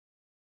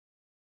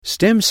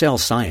Stem cell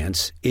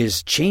science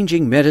is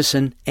changing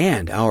medicine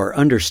and our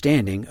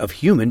understanding of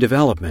human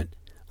development.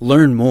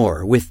 Learn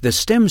more with the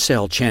Stem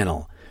Cell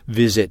Channel.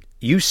 Visit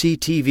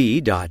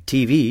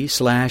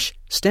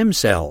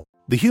uctv.tv/stemcell.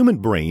 The human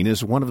brain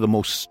is one of the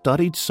most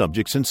studied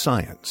subjects in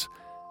science,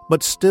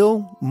 but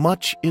still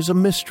much is a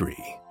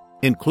mystery,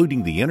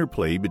 including the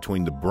interplay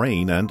between the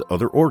brain and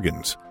other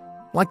organs,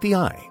 like the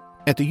eye.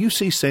 At the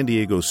UC San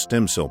Diego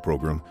Stem Cell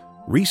Program,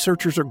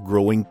 researchers are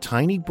growing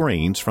tiny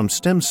brains from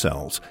stem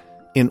cells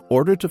in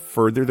order to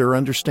further their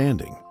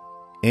understanding.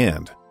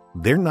 And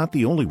they're not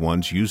the only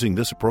ones using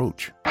this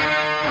approach.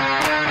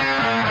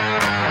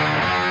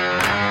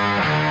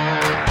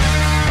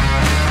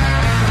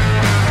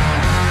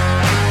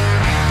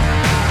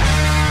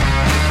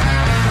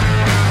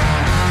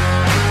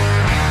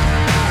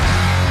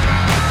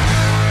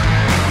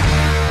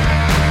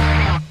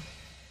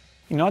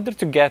 In order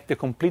to get the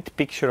complete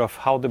picture of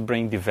how the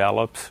brain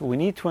develops, we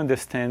need to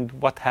understand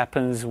what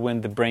happens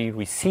when the brain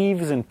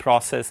receives and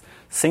processes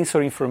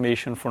sensory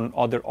information from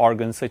other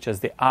organs such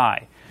as the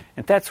eye.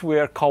 And that's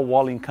where Karl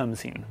Wahlin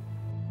comes in.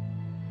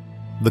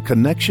 The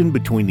connection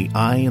between the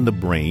eye and the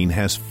brain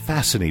has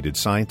fascinated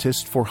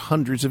scientists for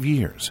hundreds of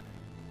years.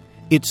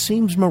 It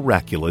seems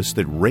miraculous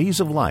that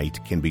rays of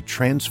light can be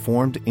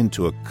transformed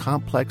into a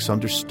complex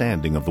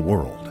understanding of the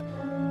world.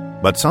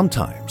 But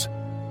sometimes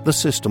the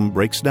system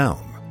breaks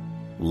down,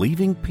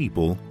 leaving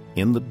people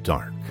in the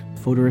dark.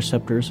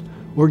 Photoreceptors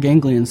or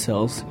ganglion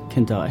cells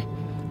can die.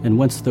 And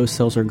once those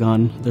cells are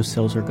gone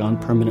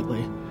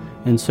permanently.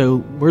 And so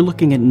we're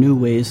looking at new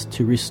ways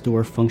to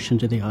restore function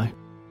to the eye.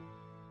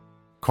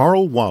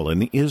 Karl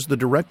Wahlin is the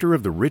director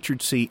of the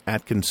Richard C.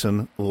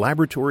 Atkinson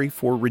Laboratory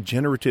for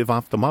Regenerative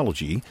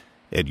Ophthalmology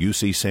at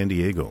UC San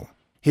Diego.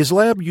 His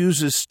lab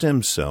uses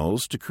stem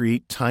cells to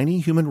create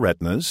tiny human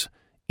retinas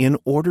in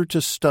order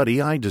to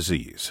study eye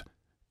disease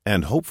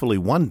and hopefully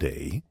one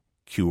day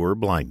cure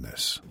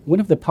blindness. One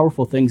of the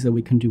powerful things that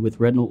we can do with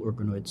retinal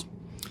organoids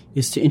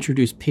is to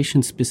introduce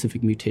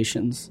patient-specific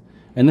mutations.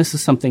 And this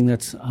is something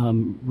that's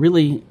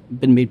really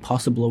been made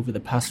possible over the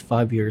past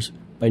 5 years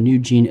by new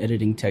gene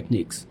editing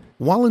techniques.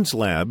 Wahlin's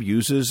lab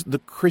uses the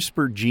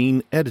CRISPR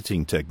gene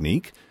editing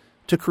technique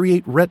to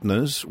create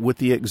retinas with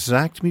the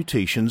exact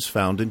mutations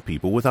found in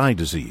people with eye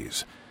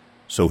disease,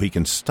 so he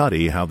can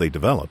study how they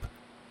develop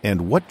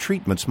and what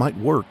treatments might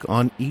work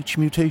on each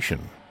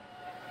mutation.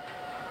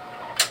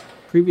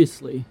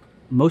 Previously,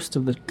 most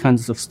of the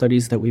kinds of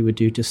studies that we would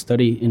do to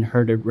study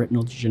inherited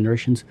retinal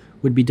degenerations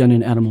would be done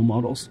in animal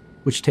models,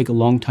 which take a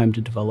long time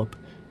to develop,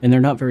 and they're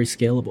not very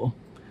scalable.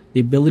 The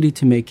ability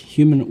to make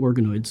human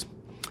organoids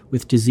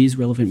with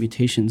disease-relevant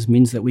mutations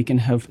means that we can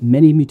have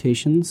many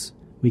mutations,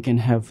 we can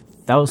have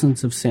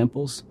thousands of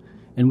samples,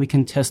 and we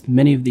can test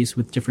many of these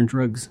with different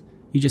drugs.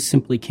 You just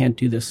simply can't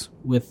do this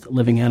with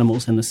living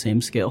animals in the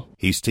same scale.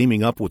 He's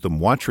teaming up with the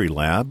Muotri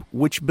lab,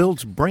 which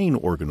builds brain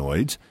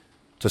organoids,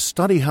 to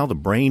study how the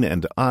brain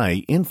and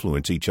eye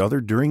influence each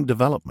other during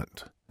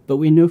development. But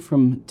we know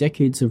from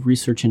decades of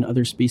research in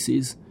other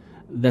species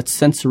that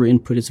sensory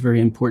input is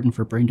very important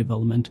for brain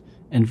development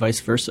and vice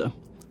versa.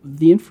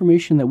 The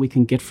information that we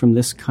can get from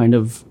this kind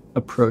of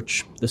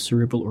approach, the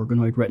cerebral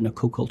organoid retina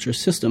co-culture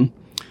system,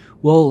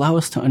 will allow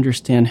us to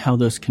understand how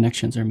those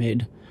connections are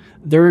made.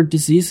 There are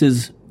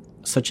diseases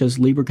such as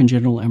Leber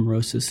congenital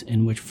amaurosis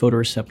in which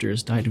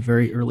photoreceptors die at a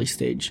very early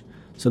stage.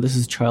 So this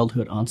is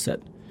childhood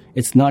onset.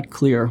 It's not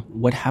clear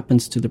what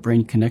happens to the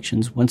brain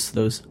connections once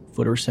those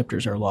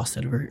photoreceptors are lost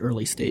at a very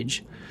early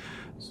stage.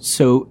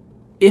 So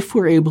if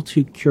we're able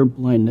to cure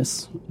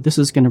blindness, this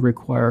is going to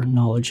require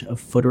knowledge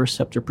of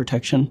photoreceptor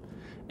protection,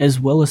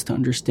 as well as to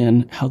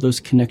understand how those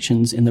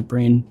connections in the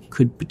brain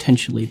could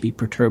potentially be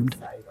perturbed.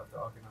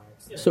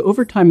 So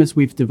over time, as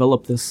we've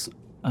developed this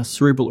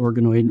cerebral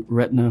organoid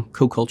retina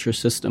co-culture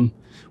system,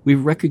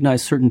 we've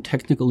recognized certain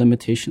technical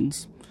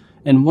limitations.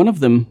 And one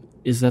of them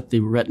is that the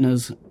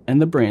retinas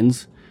and the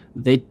brains,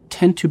 they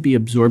tend to be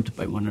absorbed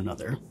by one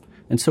another.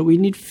 And so we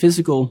need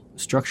physical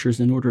structures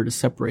in order to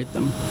separate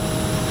them.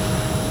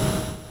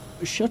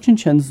 Xiaoqun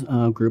Chen's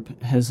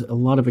group has a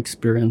lot of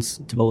experience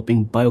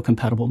developing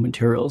biocompatible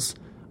materials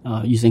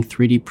using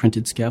 3D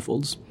printed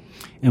scaffolds.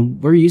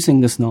 And we're using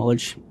this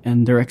knowledge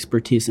and their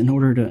expertise in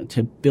order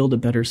to build a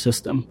better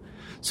system.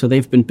 So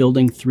they've been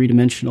building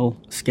three-dimensional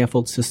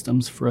scaffold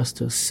systems for us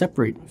to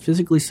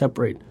physically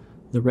separate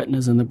the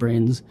retinas and the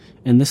brains.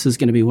 And this is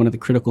going to be one of the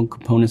critical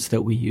components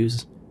that we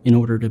use in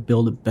order to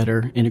build a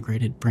better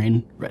integrated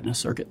brain-retina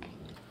circuit.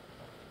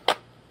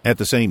 At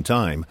the same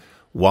time,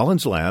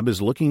 Wahlin's lab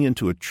is looking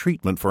into a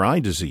treatment for eye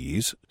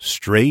disease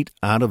straight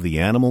out of the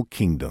animal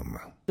kingdom.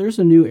 There's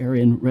a new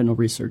area in retinal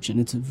research, and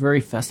it's a very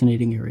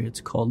fascinating area.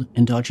 It's called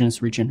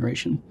endogenous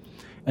regeneration.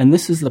 And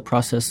this is the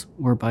process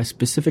whereby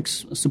specific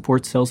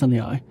support cells in the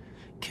eye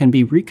can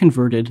be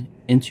reconverted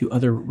into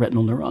other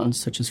retinal neurons,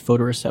 such as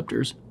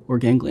photoreceptors or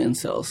ganglion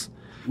cells.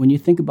 When you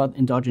think about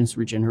endogenous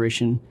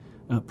regeneration,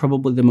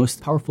 probably the most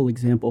powerful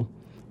example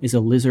is a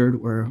lizard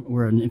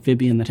or an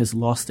amphibian that has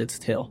lost its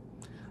tail.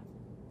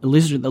 A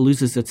lizard that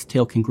loses its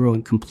tail can grow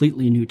a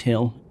completely new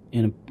tail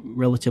in a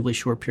relatively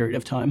short period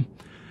of time.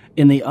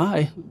 In the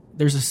eye,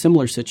 there's a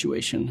similar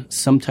situation.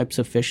 Some types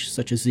of fish,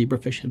 such as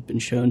zebrafish, have been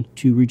shown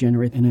to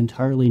regenerate an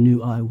entirely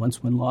new eye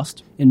once when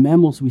lost. In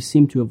mammals, we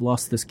seem to have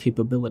lost this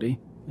capability,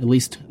 at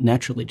least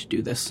naturally, to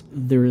do this.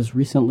 There is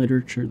recent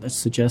literature that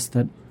suggests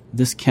that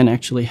this can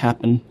actually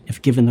happen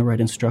if given the right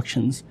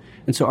instructions.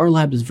 And so our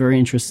lab is very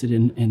interested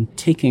in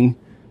taking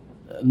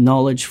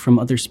knowledge from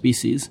other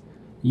species,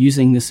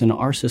 using this in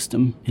our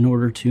system in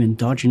order to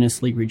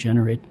endogenously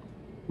regenerate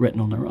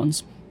retinal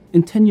neurons.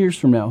 In 10 years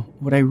from now,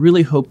 what I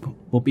really hope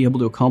we'll be able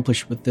to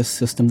accomplish with this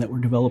system that we're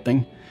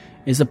developing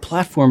is a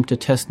platform to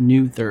test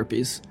new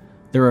therapies.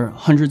 There are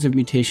hundreds of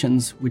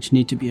mutations which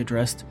need to be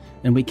addressed,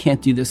 and we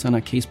can't do this on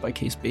a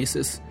case-by-case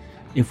basis.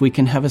 If we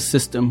can have a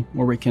system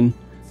where we can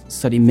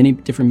study many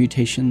different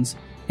mutations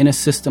in a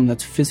system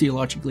that's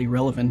physiologically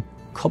relevant,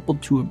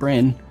 coupled to a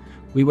brain,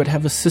 we would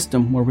have a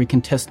system where we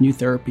can test new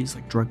therapies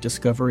like drug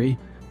discovery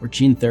or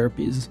gene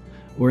therapies,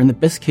 or in the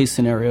best case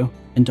scenario,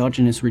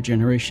 endogenous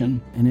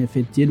regeneration. And if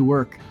it did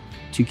work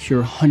to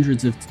cure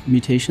hundreds of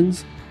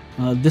mutations,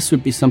 this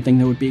would be something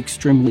that would be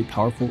extremely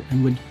powerful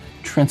and would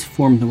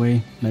transform the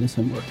way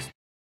medicine works.